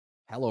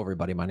Hello,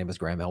 everybody. My name is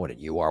Graham Elwood, and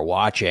you are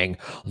watching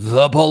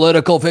The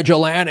Political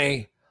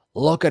Vigilante.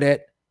 Look at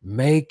it.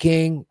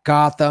 Making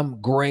Gotham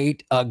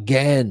great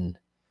again.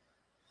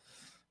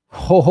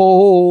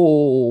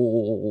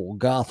 Oh,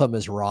 Gotham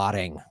is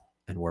rotting,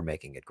 and we're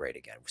making it great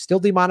again. We're still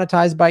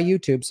demonetized by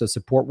YouTube, so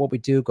support what we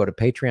do. Go to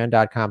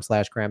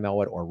patreon.com/Graham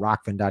Elwood or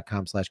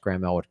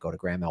rockfin.com/Graham Elwood. Go to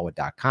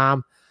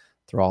grahamelwood.com.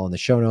 They're all in the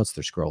show notes.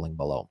 They're scrolling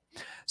below.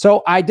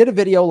 So I did a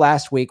video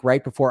last week,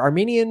 right before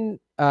Armenian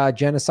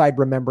Genocide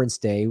Remembrance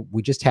Day.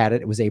 We just had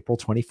it. It was April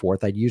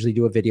 24th. I'd usually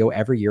do a video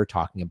every year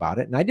talking about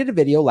it. And I did a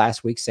video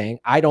last week saying,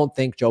 I don't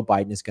think Joe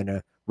Biden is going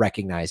to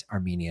recognize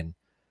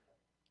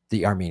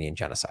the Armenian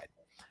Genocide.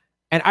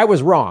 And I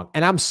was wrong.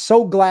 And I'm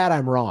so glad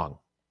I'm wrong.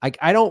 Like,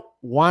 I don't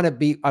want to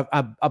be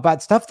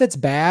about stuff that's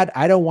bad.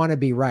 I don't want to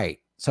be right.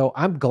 So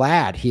I'm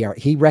glad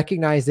he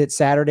recognized it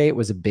Saturday. It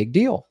was a big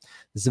deal.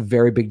 This is a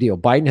very big deal.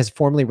 Biden has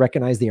formally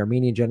recognized the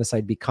Armenian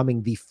Genocide,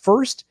 becoming the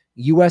first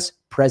U.S.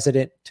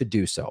 president to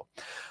do so.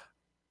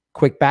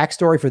 Quick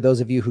backstory for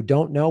those of you who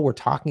don't know, we're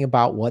talking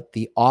about what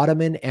the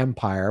Ottoman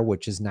Empire,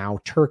 which is now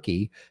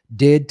Turkey,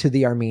 did to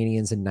the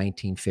Armenians in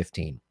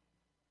 1915.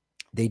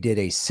 They did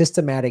a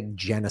systematic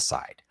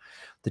genocide.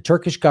 The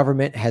Turkish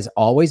government has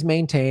always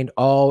maintained,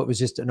 oh, it was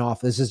just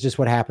this is just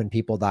what happened.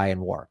 People die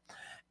in war.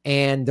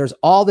 And there's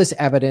all this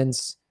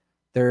evidence.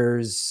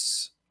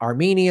 There's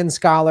Armenian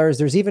scholars,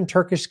 there's even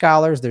Turkish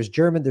scholars, there's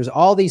German, there's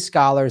all these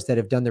scholars that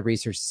have done the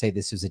research to say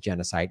this was a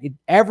genocide. In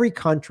every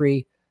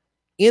country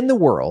in the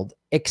world,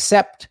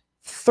 except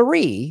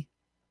 3,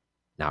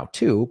 now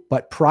 2,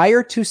 but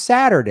prior to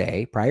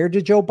Saturday, prior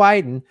to Joe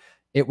Biden,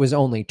 it was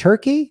only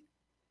Turkey,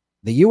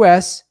 the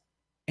US,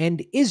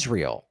 and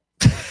Israel.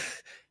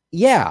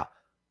 Yeah,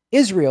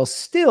 Israel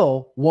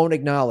still won't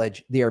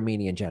acknowledge the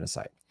Armenian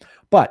genocide.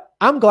 But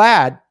I'm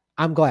glad.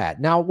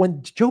 Now,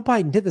 when Joe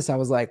Biden did this, I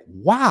was like,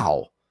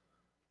 wow.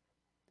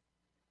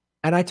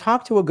 And I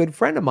talked to a good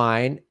friend of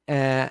mine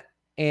and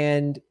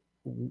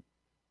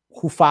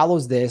who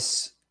follows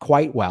this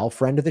quite well,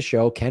 friend of the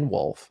show, Ken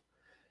Wolf.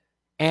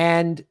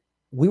 And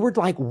we were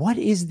like, what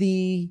is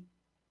Joe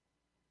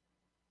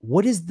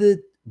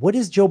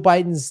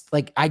Biden's,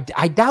 like, I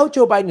doubt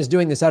Joe Biden is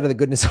doing this out of the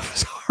goodness of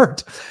his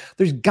heart.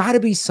 There's got to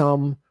be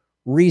some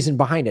reason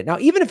behind it. Now,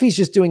 even if he's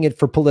just doing it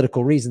for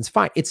political reasons,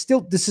 fine.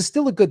 This is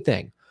still a good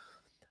thing.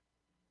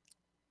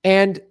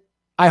 And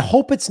I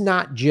hope it's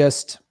not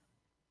just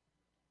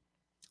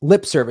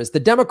lip service. The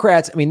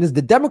Democrats,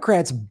 the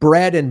Democrats'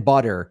 bread and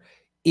butter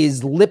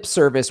is lip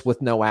service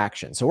with no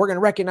action. So we're going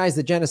to recognize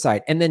the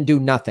genocide and then do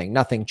nothing.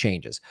 Nothing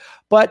changes.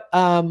 But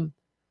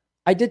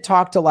I did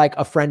talk to like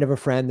a friend of a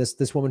friend,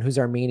 this woman who's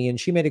Armenian.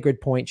 She made a good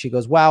point. She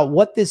goes, well,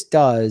 what this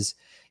does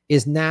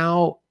is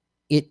now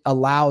it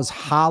allows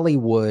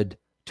Hollywood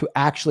to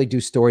actually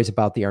do stories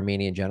about the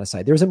Armenian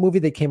genocide. There's a movie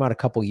that came out a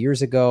couple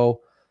years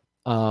ago.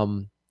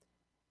 And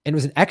it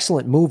was an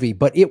excellent movie,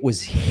 but it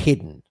was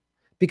hidden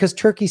because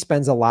Turkey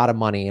spends a lot of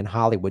money in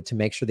Hollywood to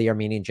make sure the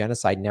Armenian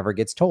genocide never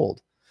gets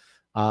told.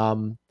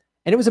 And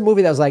it was a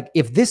movie that was like,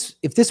 if this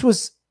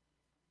was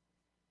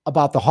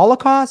about the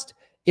Holocaust,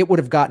 it would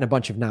have gotten a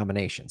bunch of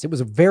nominations. It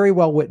was a very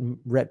well-written,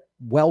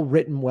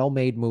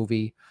 well-made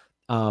movie.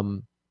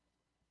 And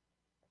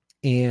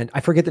I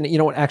forget the name. You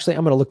know what? Actually,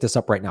 I'm going to look this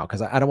up right now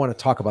because I don't want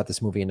to talk about this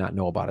movie and not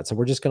know about it. So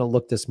we're just going to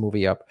look this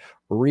movie up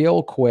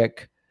real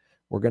quick.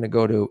 We're going to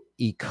go to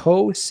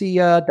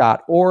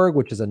ecosia.org,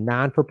 which is a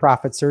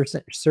non-for-profit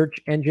search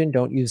engine.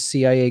 Don't use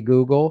CIA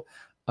Google.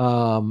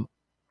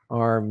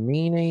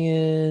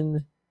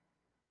 Armenian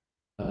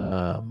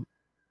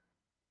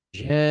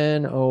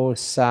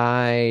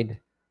genocide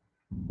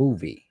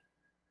movie.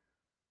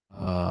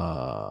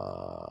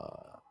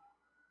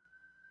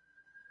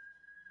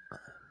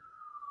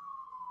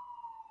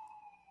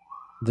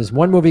 There's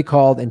one movie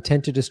called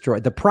Intent to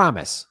Destroy, The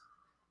Promise,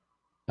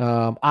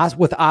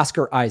 with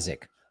Oscar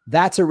Isaac.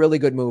 That's a really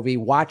good movie.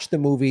 Watch the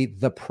movie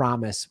The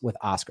Promise with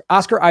Oscar.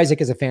 Oscar Isaac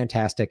is a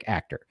fantastic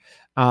actor.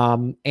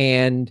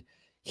 And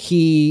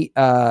he,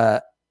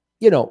 if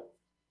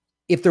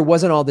there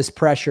wasn't all this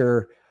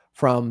pressure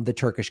from the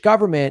Turkish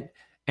government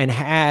and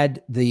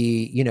had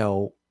the,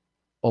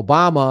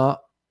 Obama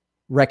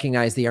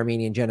recognize the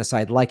Armenian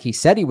genocide like he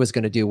said he was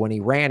going to do when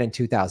he ran in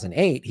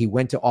 2008, he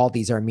went to all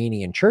these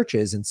Armenian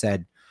churches and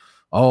said,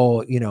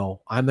 oh,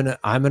 I'm going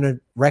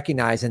to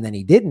recognize, and then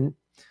he didn't.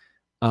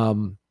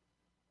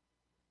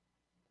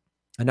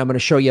 And I'm going to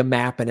show you a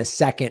map in a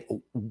second,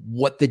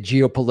 what the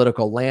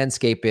geopolitical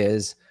landscape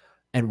is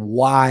and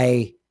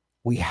why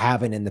we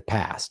haven't in the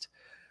past.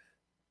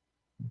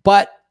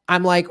 But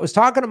I'm like, I was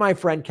talking to my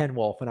friend, Ken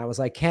Wolf, and I was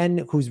like,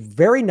 Ken, who's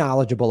very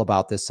knowledgeable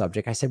about this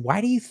subject. I said,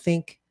 we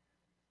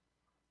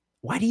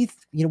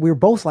were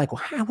both like,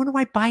 well, I wonder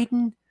why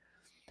Biden.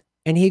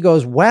 And he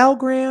goes, well,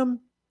 Graham,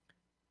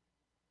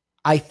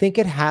 I think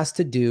it has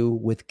to do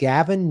with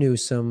Gavin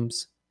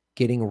Newsom's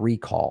getting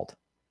recalled.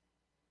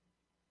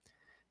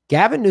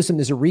 Gavin Newsom,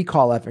 there's a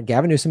recall effort.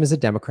 Gavin Newsom is a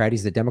Democrat.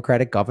 He's the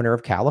Democratic governor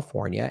of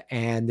California.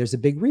 And there's a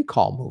big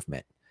recall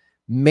movement,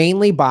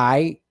 mainly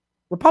by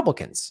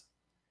Republicans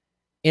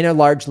in a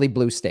largely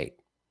blue state.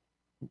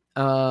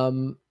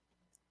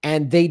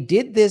 And they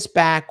did this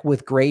back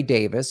with Gray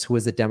Davis, who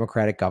was a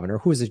Democratic governor,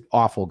 who was an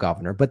awful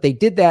governor. But they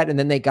did that, and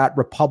then they got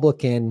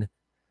Republican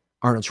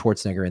Arnold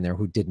Schwarzenegger in there,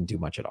 who didn't do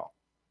much at all.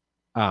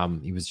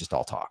 He was just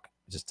all talk,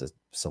 just a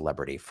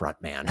celebrity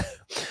front man.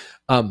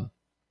 And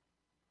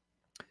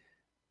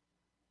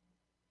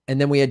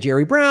then we had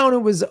Jerry Brown,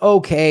 who was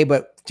okay,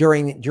 but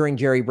during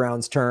Jerry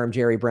Brown's term,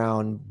 Jerry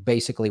Brown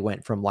basically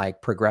went from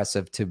like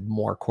progressive to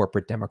more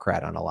corporate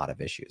Democrat on a lot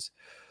of issues.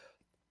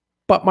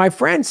 But my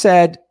friend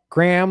said,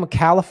 Graham,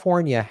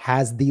 California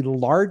has the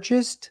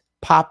largest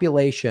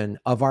population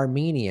of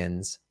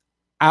Armenians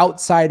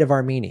outside of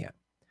Armenia.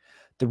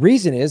 The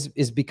reason is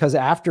because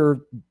after,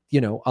 you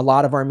know, a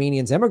lot of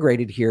Armenians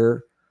emigrated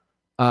here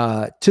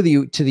to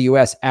the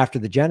U.S. after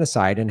the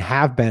genocide and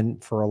have been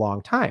for a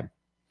long time.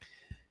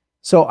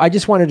 So I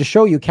just wanted to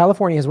show you,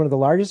 California has one of the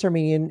largest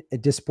Armenian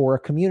diaspora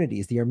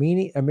communities. The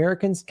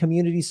Americans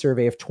Community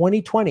Survey of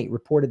 2020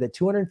 reported that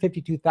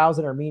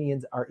 252,000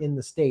 Armenians are in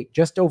the state,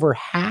 just over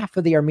half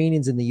of the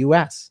Armenians in the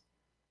U.S.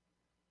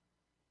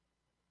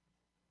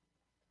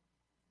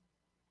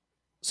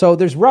 So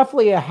there's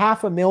roughly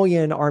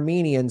 500,000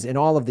 Armenians in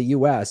all of the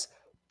U.S.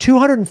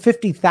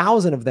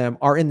 250,000 of them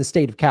are in the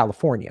state of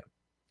California.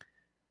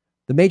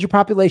 The major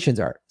populations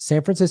are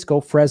San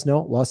Francisco,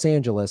 Fresno, Los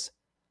Angeles,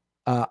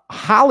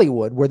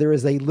 Hollywood, where there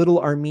is a little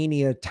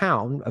Armenia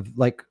town of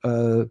like,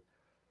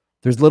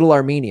 there's little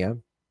Armenia,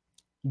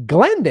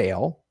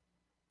 Glendale,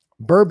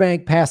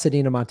 Burbank,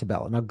 Pasadena,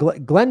 Montebello. Now,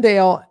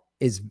 Glendale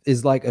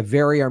is like a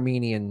very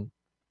Armenian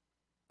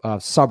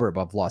suburb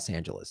of Los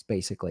Angeles,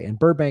 basically, and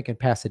Burbank and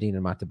Pasadena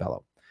and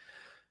Montebello.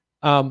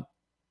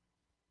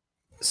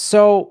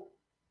 So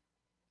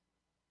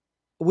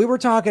we were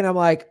talking, I'm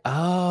like,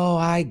 oh,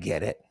 I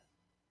get it.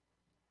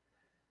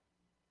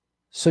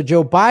 So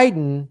Joe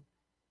Biden,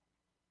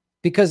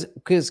 because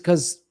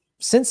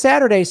since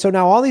Saturday, so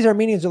now all these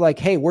Armenians are like,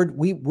 hey,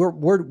 we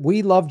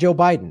love Joe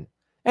Biden,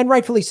 and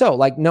rightfully so.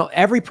 Like, no,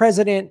 every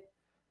president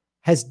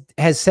has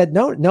said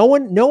no. No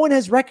one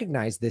has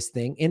recognized this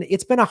thing, and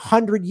it's been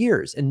 100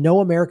 years, and no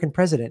American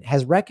president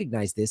has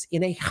recognized this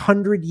in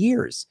 100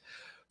 years.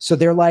 So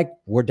they're like,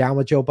 we're down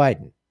with Joe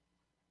Biden,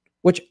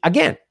 which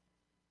again,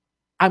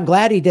 I'm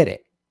glad he did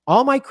it.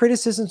 All my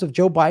criticisms of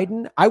Joe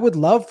Biden, I would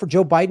love for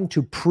Joe Biden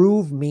to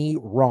prove me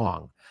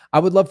wrong. I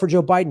would love for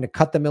Joe Biden to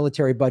cut the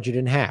military budget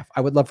in half.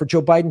 I would love for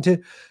Joe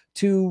Biden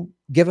to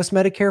give us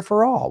Medicare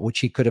for all, which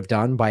he could have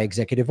done by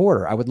executive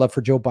order. I would love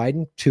for Joe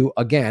Biden to,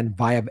 again,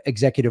 via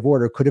executive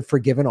order, could have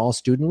forgiven all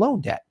student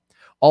loan debt.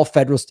 All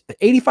federal,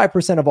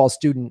 85% of all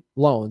student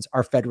loans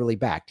are federally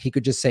backed. He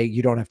could just say,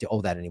 you don't have to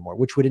owe that anymore,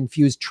 which would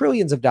infuse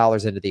trillions of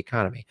dollars into the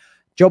economy.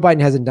 Joe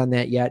Biden hasn't done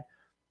that yet.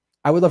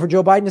 I would love for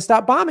Joe Biden to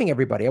stop bombing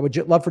everybody. I would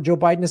love for Joe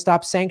Biden to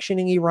stop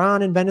sanctioning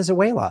Iran and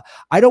Venezuela.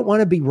 I don't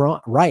want to be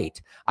wrong,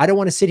 right. I don't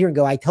want to sit here and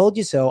go, I told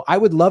you so. I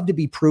would love to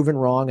be proven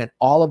wrong on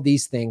all of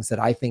these things that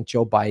I think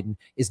Joe Biden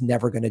is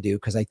never going to do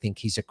because I think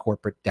he's a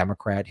corporate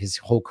Democrat. His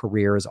whole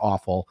career is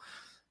awful.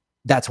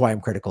 That's why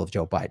I'm critical of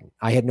Joe Biden.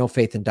 I had no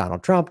faith in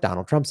Donald Trump.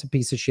 Donald Trump's a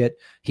piece of shit.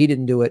 He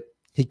didn't do it.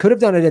 He could have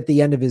done it at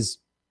the end of his,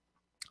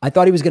 I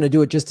thought he was going to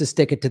do it just to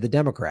stick it to the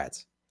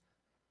Democrats,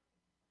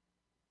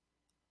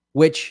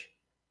 which,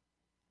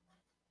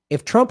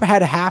 if Trump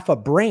had half a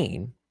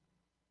brain,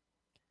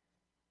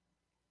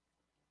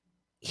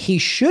 he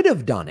should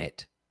have done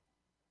it.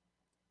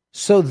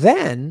 So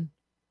then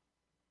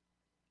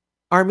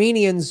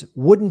Armenians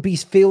wouldn't be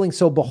feeling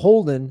so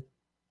beholden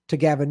to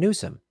Gavin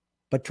Newsom.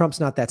 But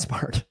Trump's not that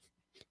smart.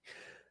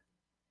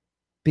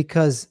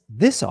 Because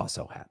this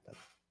also happened.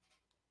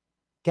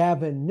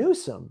 Gavin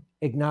Newsom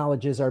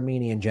acknowledges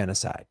Armenian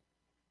genocide.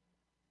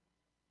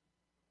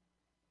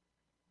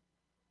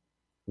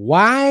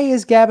 Why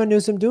is Gavin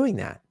Newsom doing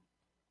that?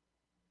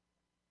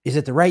 Is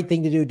it the right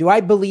thing to do? Do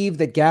I believe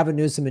that Gavin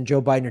Newsom and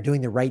Joe Biden are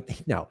doing the right thing?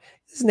 No,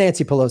 this is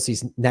Nancy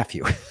Pelosi's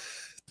nephew.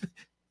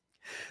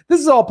 This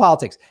is all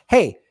politics.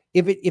 Hey,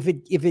 if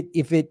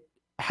it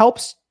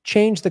helps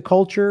change the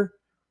culture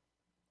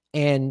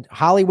and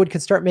Hollywood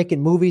can start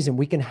making movies and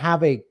we can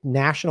have a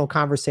national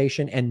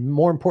conversation, and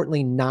more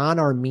importantly,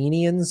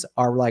 non-Armenians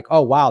are like,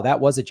 oh, wow, that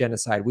was a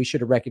genocide. We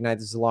should have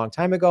recognized this a long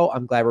time ago.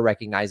 I'm glad we're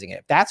recognizing it.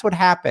 If that's what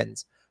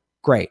happens,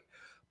 great.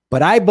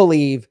 But I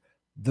believe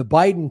the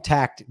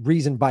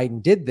reason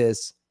Biden did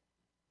this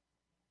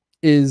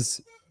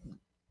is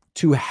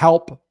to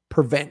help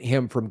prevent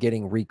him from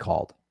getting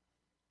recalled.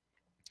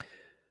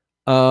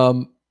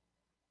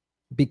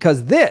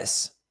 Because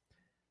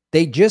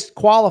they just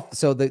qualified,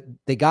 so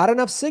they got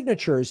enough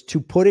signatures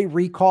to put a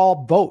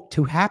recall vote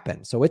to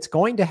happen. So it's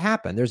going to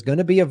happen. There's going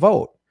to be a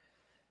vote.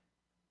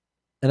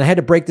 And I had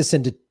to break this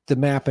into the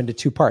map into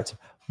two parts.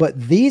 But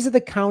these are the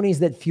counties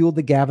that fueled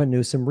the Gavin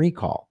Newsom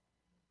recall.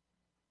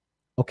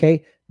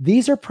 Okay.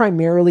 These are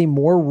primarily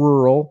more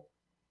rural,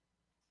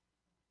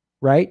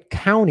 right,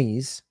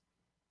 counties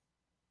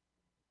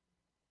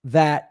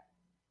that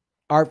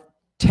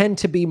tend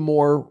to be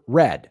more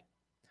red.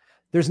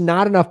 There's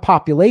not enough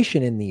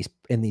population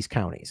in these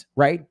counties,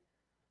 right?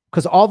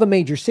 Because all the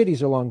major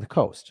cities are along the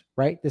coast,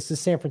 right? This is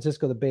San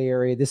Francisco, the Bay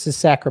Area. This is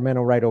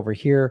Sacramento right over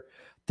here.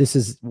 this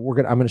is, I'm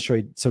going to show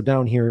you. So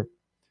down here,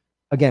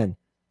 again,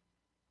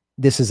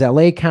 this is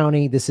LA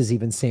County. This is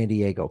even San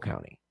Diego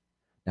County.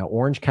 Now,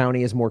 Orange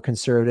County is more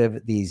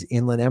conservative. These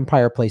Inland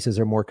Empire places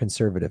are more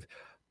conservative.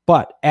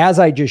 But as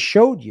I just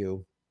showed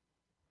you,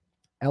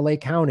 LA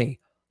County,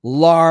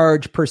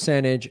 large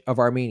percentage of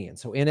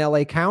Armenians. So in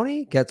LA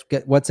County, get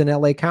what's in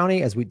LA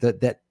County as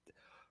that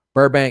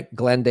Burbank,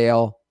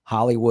 Glendale,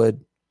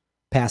 Hollywood,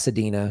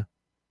 Pasadena,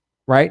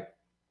 right?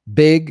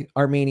 Big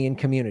Armenian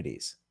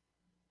communities.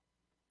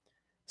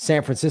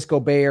 San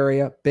Francisco Bay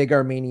Area, big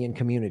Armenian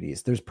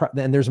communities.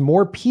 There's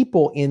more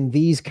people in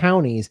these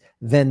counties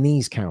than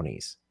these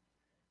counties.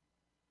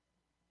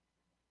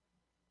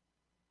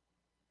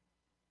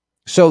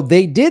 So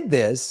they did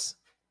this.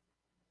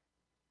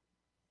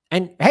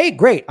 And hey,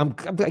 great.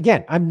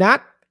 I'm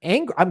not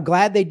angry. I'm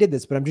glad they did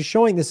this, but I'm just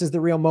showing this is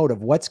the real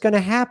motive. What's going to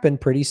happen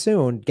pretty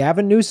soon?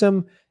 Gavin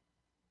Newsom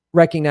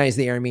recognized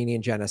the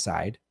Armenian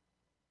genocide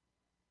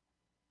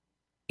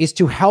is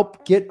to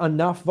help get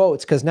enough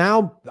votes. Because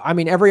now, I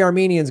mean, every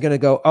Armenian is going to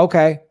go,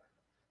 okay,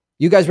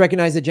 you guys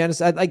recognize the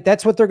genocide. Like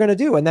that's what they're going to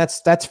do. And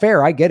that's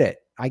fair. I get it.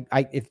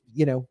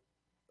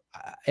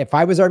 If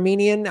I was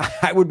Armenian,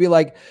 I would be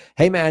like,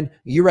 hey man,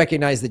 you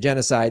recognize the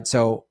genocide.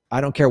 So I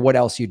don't care what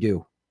else you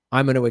do.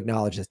 I'm going to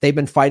acknowledge this. They've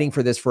been fighting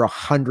for this for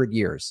 100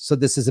 years. So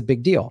this is a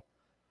big deal.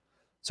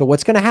 So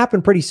what's going to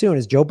happen pretty soon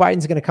is Joe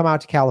Biden's going to come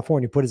out to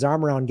California, put his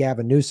arm around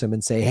Gavin Newsom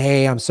and say,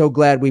 hey, I'm so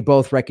glad we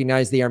both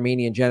recognize the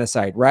Armenian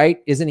genocide, right?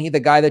 Isn't he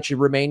the guy that should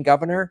remain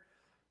governor?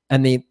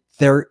 And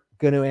they're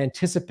going to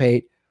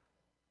anticipate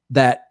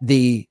that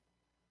the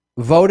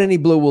vote any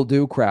blue will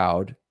do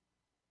crowd,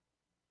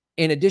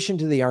 in addition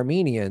to the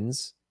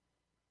Armenians,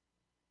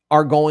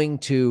 are going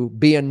to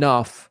be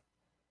enough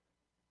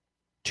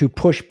to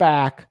push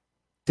back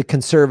the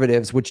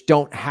conservatives, which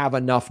don't have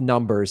enough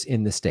numbers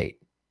in the state.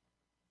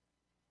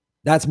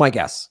 That's my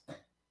guess.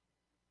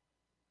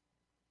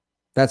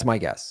 That's my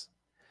guess.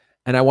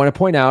 And I want to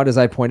point out, as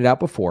I pointed out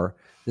before,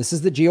 this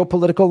is the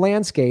geopolitical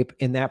landscape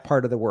in that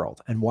part of the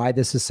world and why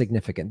this is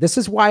significant. This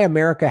is why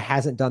America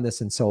hasn't done this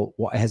and so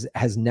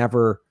has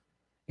never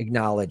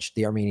acknowledged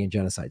the Armenian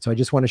genocide. So I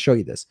just want to show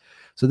you this.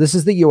 So this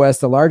is the U.S.,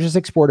 the largest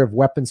exporter of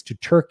weapons to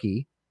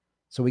Turkey.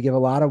 So we give a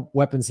lot of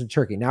weapons to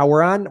Turkey. Now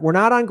we're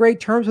not on great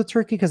terms with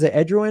Turkey because of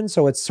Erdogan,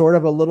 so it's sort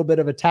of a little bit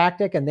of a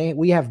tactic. And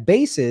we have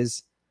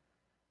bases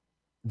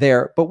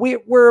there, but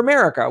we're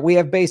America. We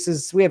have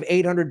bases. We have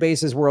 800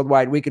 bases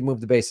worldwide. We could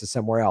move the bases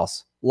somewhere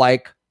else,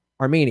 like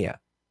Armenia.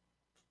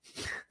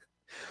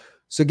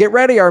 So get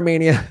ready,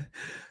 Armenia.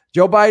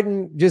 Joe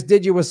Biden just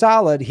did you a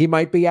solid. He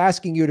might be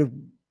asking you to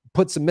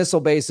put some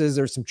missile bases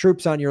or some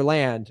troops on your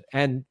land,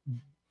 and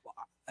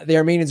the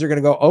Armenians are going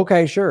to go,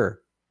 okay,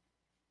 sure.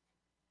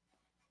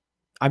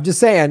 I'm just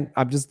saying,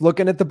 I'm just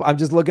looking at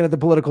the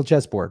political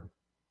chessboard.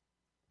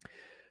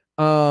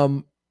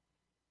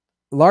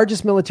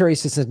 Largest military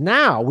assistance.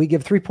 Now we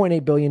give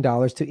 $3.8 billion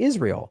to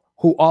Israel,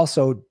 who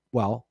also,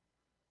 well,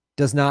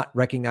 does not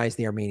recognize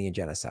the Armenian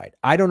genocide.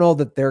 I don't know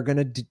that they're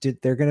going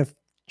to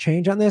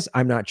change on this.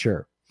 I'm not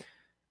sure.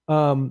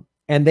 And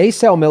they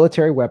sell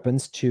military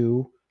weapons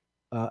to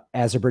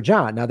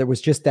Azerbaijan. Now there was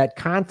just that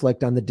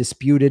conflict on the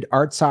disputed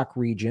Artsakh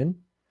region,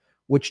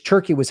 which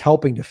Turkey was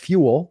helping to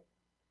fuel.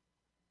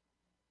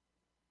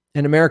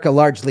 And America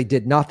largely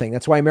did nothing.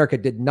 That's why America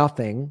did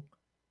nothing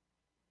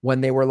when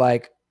they were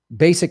like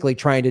basically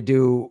trying to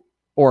do,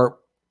 or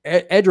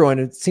Erdogan,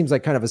 it seems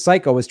like kind of a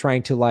psycho, was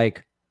trying to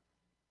like,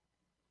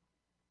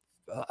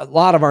 a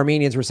lot of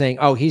Armenians were saying,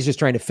 oh, he's just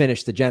trying to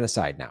finish the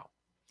genocide now.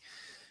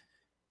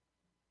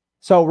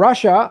 So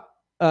Russia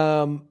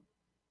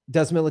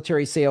does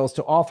military sales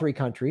to all three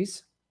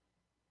countries.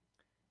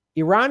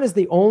 Iran is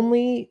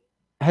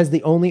has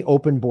the only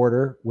open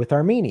border with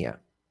Armenia.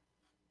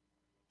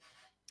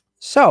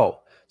 So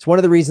it's one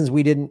of the reasons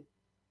we didn't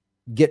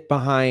get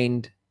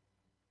behind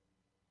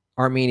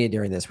Armenia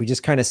during this. We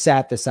just kind of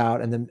sat this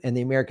out, and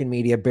the American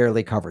media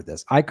barely covered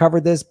this. I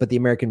covered this, but the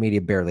American media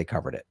barely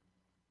covered it.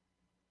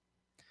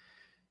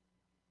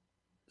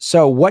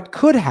 So what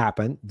could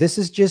happen? This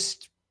is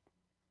just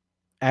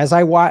as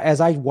I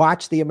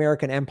watch the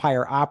American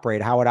empire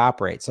operate, how it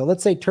operates. So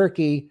let's say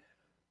Turkey,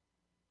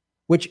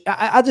 which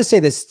I'll just say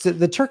this to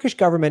the Turkish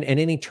government and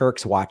any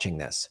Turks watching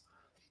this.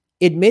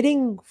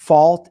 Admitting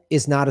fault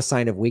is not a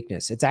sign of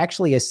weakness. It's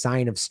actually a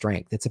sign of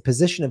strength. It's a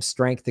position of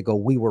strength to go,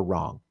 we were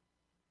wrong.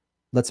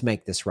 Let's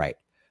make this right.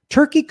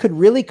 Turkey could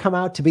really come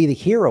out to be the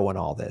hero in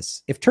all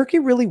this. If Turkey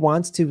really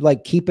wants to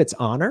like keep its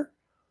honor,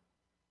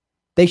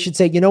 they should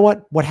say, you know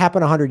what? What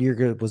happened 100 years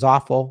ago was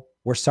awful.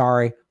 We're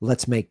sorry.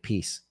 Let's make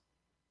peace.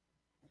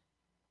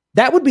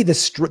 That would be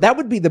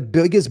the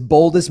biggest,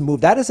 boldest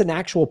move. That is an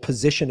actual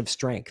position of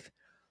strength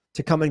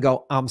to come and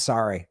go, I'm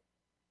sorry.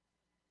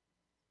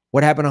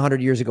 What happened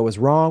 100 years ago was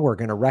wrong. We're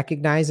going to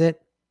recognize it.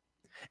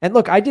 And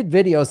look, I did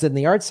videos in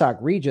the Artsakh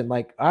region,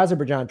 like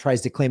Azerbaijan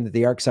tries to claim that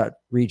the Artsakh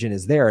region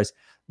is theirs.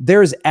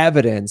 There's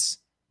evidence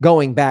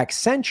going back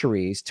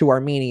centuries to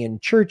Armenian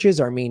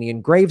churches,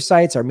 Armenian grave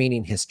sites,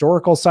 Armenian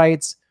historical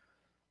sites.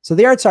 So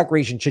the Artsakh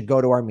region should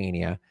go to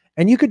Armenia.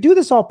 And you could do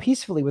this all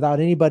peacefully without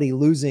anybody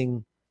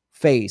losing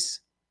face,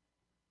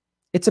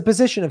 it's a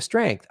position of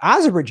strength.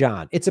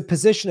 Azerbaijan, it's a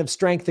position of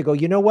strength to go,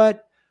 you know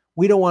what?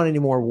 We don't want any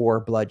more war,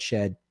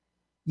 bloodshed.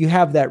 You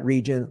have that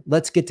region.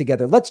 Let's get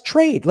together. Let's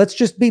trade. Let's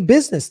just be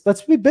business.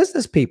 Let's be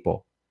business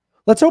people.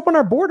 Let's open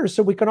our borders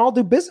so we can all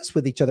do business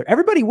with each other.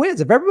 Everybody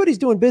wins. If everybody's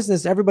doing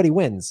business, everybody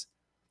wins.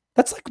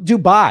 That's like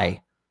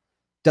Dubai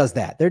does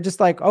that. They're just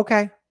like,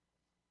 okay.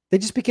 They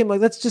just became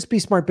like, let's just be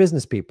smart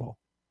business people.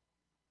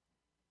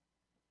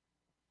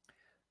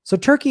 So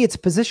Turkey, it's a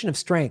position of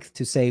strength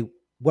to say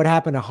what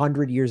happened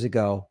 100 years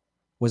ago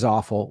was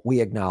awful.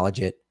 We acknowledge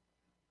it.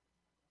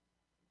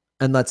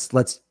 And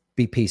let's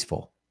be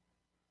peaceful.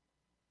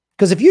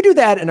 Because if you do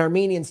that and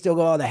Armenians still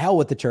go, oh, the hell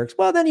with the Turks,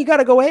 well, then you got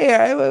to go,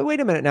 hey, wait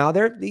a minute now.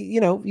 They're, you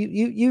know,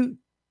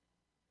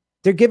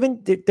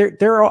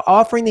 they're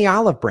offering the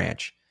olive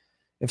branch.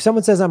 If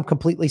someone says, I'm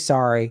completely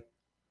sorry,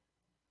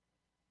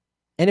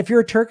 and if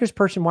you're a Turkish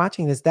person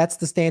watching this, that's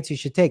the stance you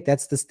should take.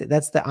 That's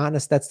the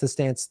honest, that's the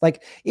stance.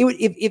 Like it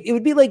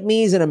would be like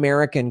me as an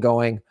American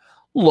going,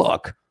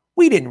 look,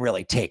 we didn't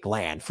really take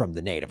land from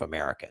the Native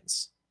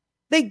Americans.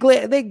 They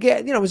get,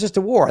 you know, it was just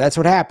a war. That's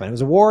what happened. It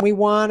was a war. We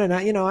won. And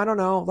I don't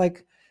know,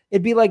 like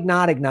it'd be like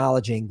not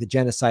acknowledging the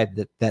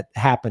genocide that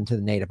happened to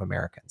the Native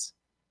Americans.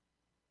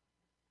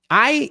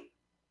 I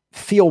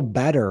feel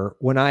better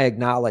when I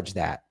acknowledge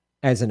that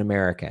as an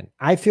American.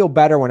 I feel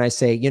better when I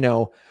say, you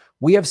know,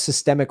 we have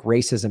systemic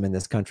racism in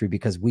this country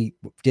because we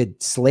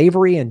did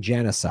slavery and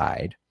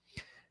genocide.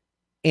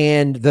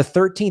 And the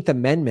 13th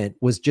Amendment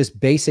was just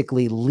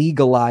basically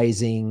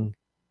legalizing,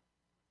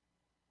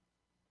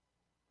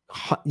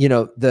 you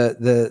know,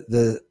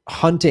 the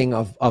hunting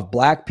of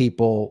black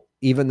people,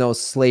 even though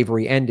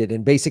slavery ended.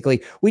 And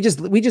basically we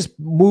just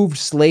moved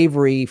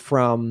slavery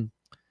from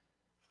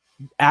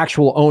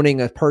actual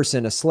owning a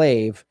person, a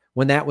slave,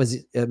 when that was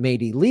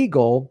made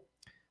illegal,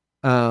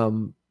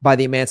 by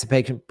the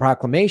Emancipation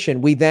Proclamation.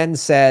 We then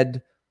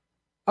said,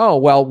 oh,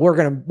 well, we're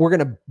going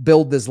to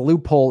build this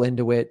loophole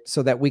into it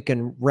so that we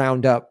can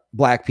round up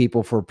black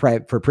people for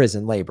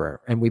prison labor.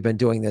 And we've been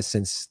doing this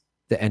since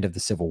the end of the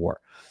Civil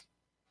War.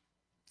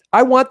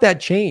 I want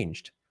that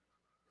changed.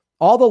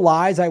 All the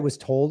lies I was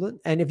told.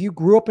 And if you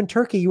grew up in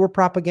Turkey, you were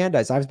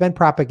propagandized. I've been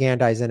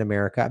propagandized in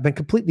America. I've been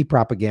completely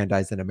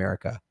propagandized in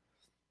America.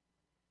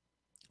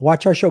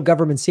 Watch our show,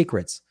 Government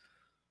Secrets.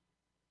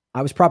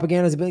 I was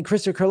propagandized.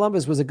 Christopher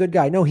Columbus was a good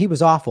guy. No, he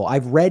was awful.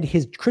 I've read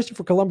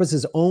Christopher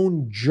Columbus's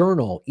own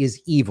journal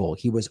is evil.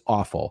 He was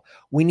awful.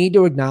 We need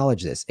to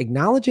acknowledge this.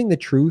 Acknowledging the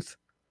truth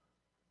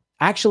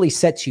actually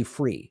sets you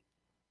free.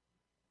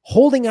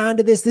 Holding on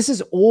to this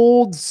is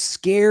old,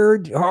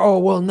 scared, oh,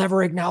 we'll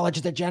never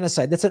acknowledge the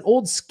genocide. That's an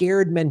old,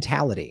 scared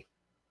mentality.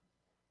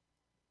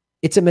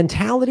 It's a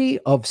mentality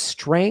of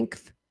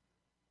strength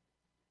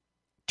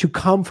to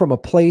come from a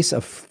place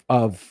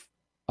of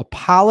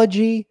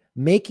apology,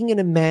 making an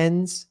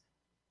amends,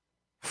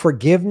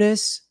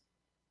 forgiveness,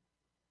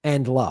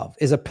 and love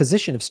is a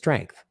position of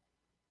strength.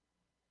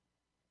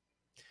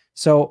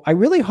 So I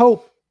really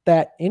hope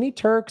that any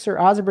Turks or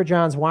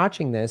Azerbaijans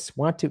watching this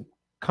want to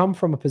come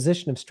from a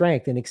position of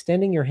strength, and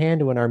extending your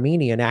hand to an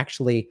Armenian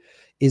actually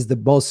is the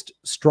most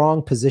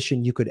strong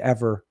position you could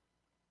ever,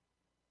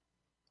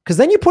 because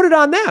then you put it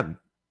on them,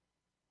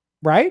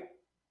 right?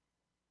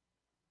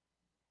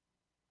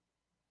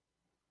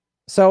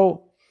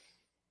 So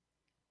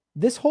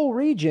this whole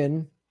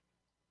region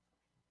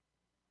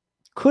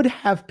could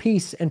have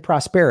peace and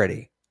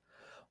prosperity,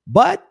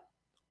 but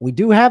we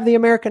do have the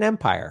American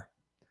empire.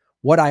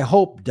 What I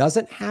hope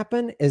doesn't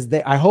happen is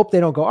I hope they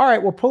don't go, all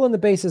right, we're pulling the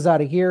bases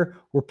out of here.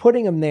 We're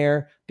putting them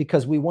there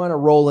because we want to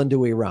roll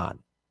into Iran.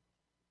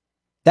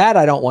 That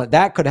I don't want.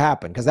 That could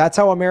happen because that's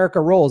how America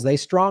rolls. They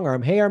strong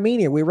arm. Hey,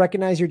 Armenia, we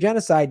recognize your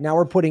genocide. Now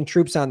we're putting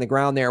troops on the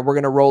ground there. We're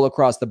going to roll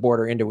across the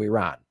border into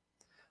Iran.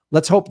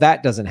 Let's hope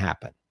that doesn't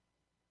happen.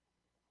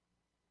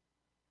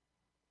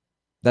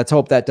 Let's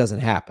hope that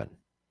doesn't happen.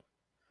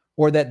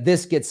 Or that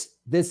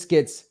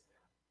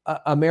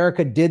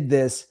America did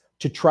this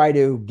to try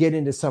to get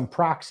into some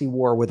proxy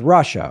war with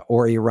Russia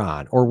or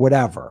Iran or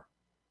whatever,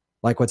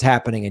 like what's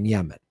happening in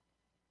Yemen.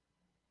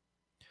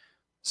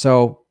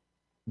 So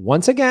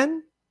once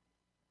again,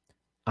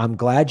 I'm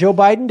glad Joe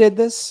Biden did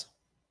this.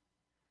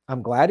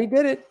 I'm glad he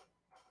did it.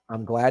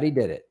 I'm glad he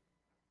did it.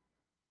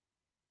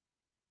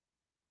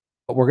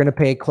 But we're going to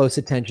pay close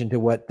attention to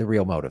what the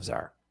real motives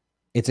are.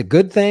 It's a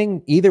good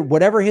thing, either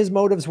whatever his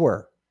motives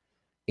were,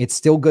 it's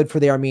still good for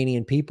the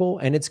Armenian people,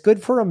 and it's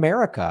good for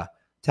America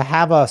to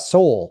have a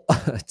soul,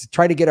 to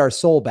try to get our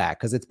soul back,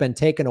 because it's been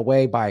taken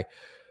away by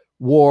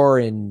war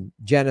and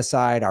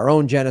genocide, our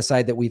own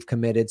genocide that we've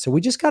committed. So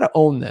we just got to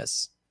own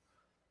this.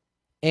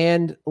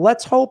 And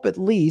let's hope at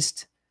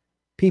least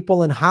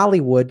people in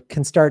Hollywood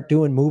can start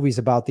doing movies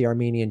about the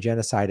Armenian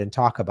genocide and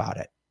talk about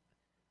it.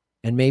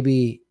 And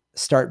maybe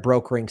start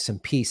brokering some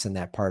peace in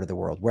that part of the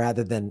world,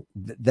 rather than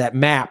that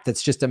map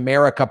that's just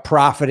America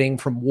profiting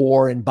from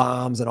war and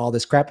bombs and all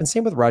this crap. And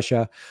same with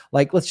Russia.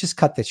 Like, let's just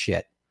cut this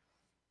shit.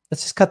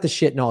 Let's just cut the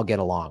shit and all get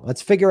along.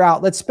 Let's figure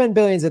out, let's spend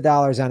billions of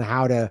dollars on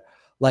how to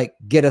like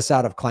get us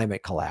out of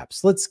climate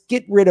collapse. Let's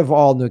get rid of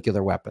all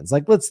nuclear weapons.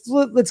 Like let's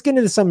get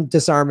into some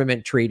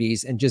disarmament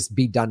treaties and just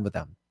be done with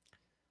them.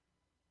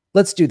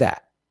 Let's do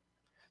that.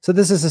 So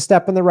this is a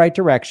step in the right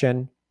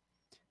direction.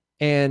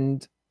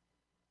 And,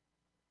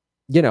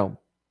 you know,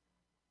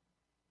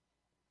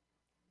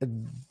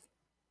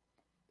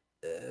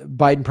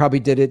 Biden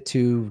probably did it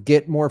to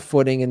get more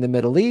footing in the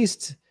Middle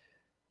East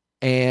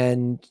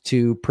and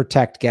to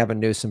protect Gavin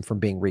Newsom from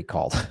being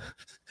recalled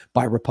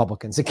by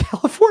Republicans in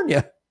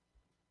California.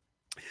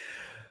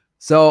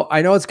 So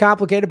I know it's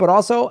complicated, but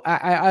also,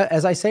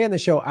 as I say on the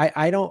show,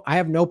 I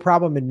have no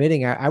problem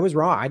admitting I was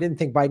wrong. I didn't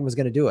think Biden was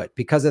going to do it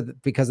because of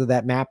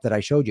that map that I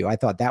showed you. I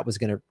thought that was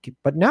going to,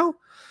 but no,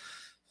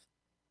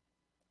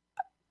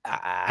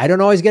 I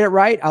don't always get it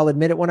right. I'll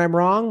admit it when I'm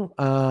wrong.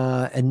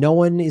 And no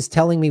one is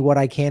telling me what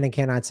I can and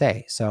cannot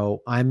say.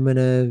 So I'm going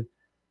to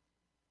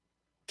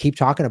keep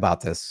talking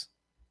about this.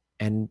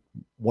 And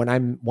when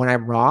I'm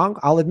wrong,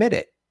 I'll admit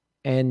it.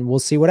 And we'll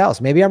see what else.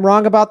 Maybe I'm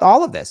wrong about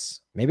all of this.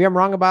 Maybe I'm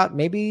wrong about,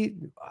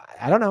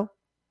 I don't know.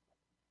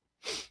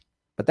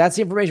 But that's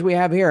the information we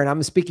have here. And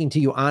I'm speaking to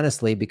you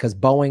honestly because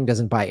Boeing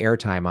doesn't buy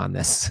airtime on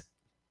this.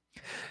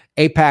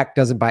 APAC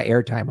doesn't buy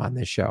airtime on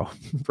this show,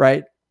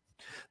 right?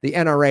 The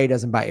NRA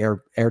doesn't buy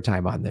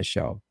airtime on this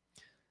show.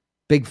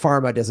 Big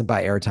Pharma doesn't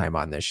buy airtime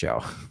on this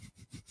show.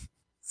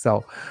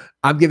 So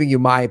I'm giving you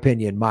my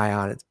opinion, my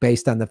honest,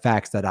 based on the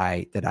facts that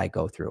I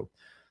go through.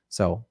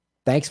 So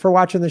thanks for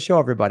watching the show,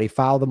 everybody.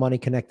 Follow the money,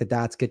 connect the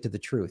dots, get to the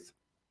truth.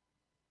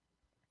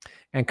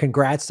 And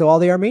congrats to all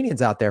the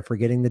Armenians out there for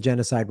getting the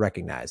genocide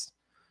recognized.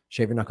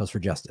 Shave your knuckles for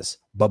justice.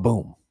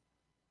 Ba-boom.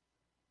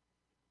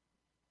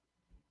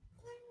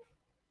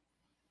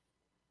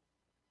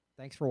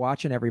 Thanks for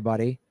watching,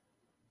 everybody.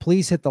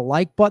 Please hit the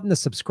like button, the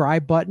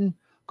subscribe button.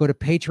 Go to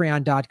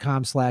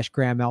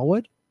patreon.com/Graham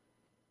Elwood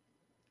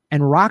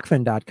and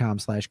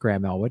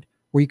rockfin.com/Graham Elwood,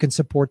 where you can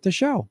support the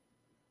show.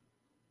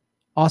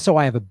 Also,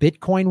 I have a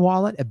Bitcoin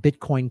wallet, a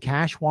Bitcoin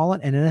Cash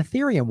wallet, and an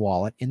Ethereum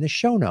wallet in the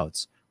show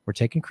notes. We're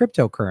taking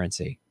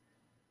cryptocurrency. I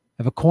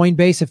have a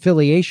Coinbase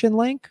affiliation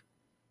link.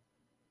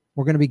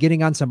 We're going to be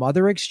getting on some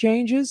other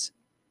exchanges.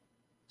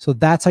 So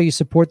that's how you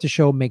support the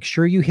show. Make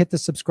sure you hit the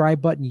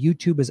subscribe button.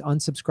 YouTube is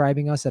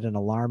unsubscribing us at an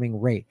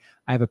alarming rate.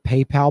 I have a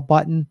PayPal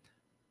button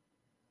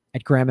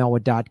at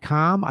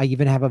GrahamElwood.com. I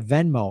even have a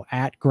Venmo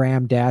at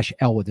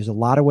Graham-Elwood. There's a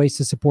lot of ways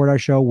to support our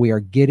show. We are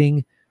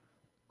getting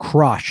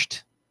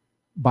crushed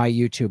by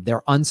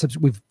YouTube.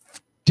 We've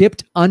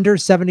dipped under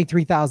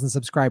 73,000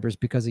 subscribers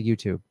because of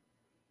YouTube.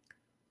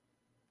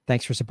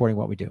 Thanks for supporting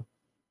what we do.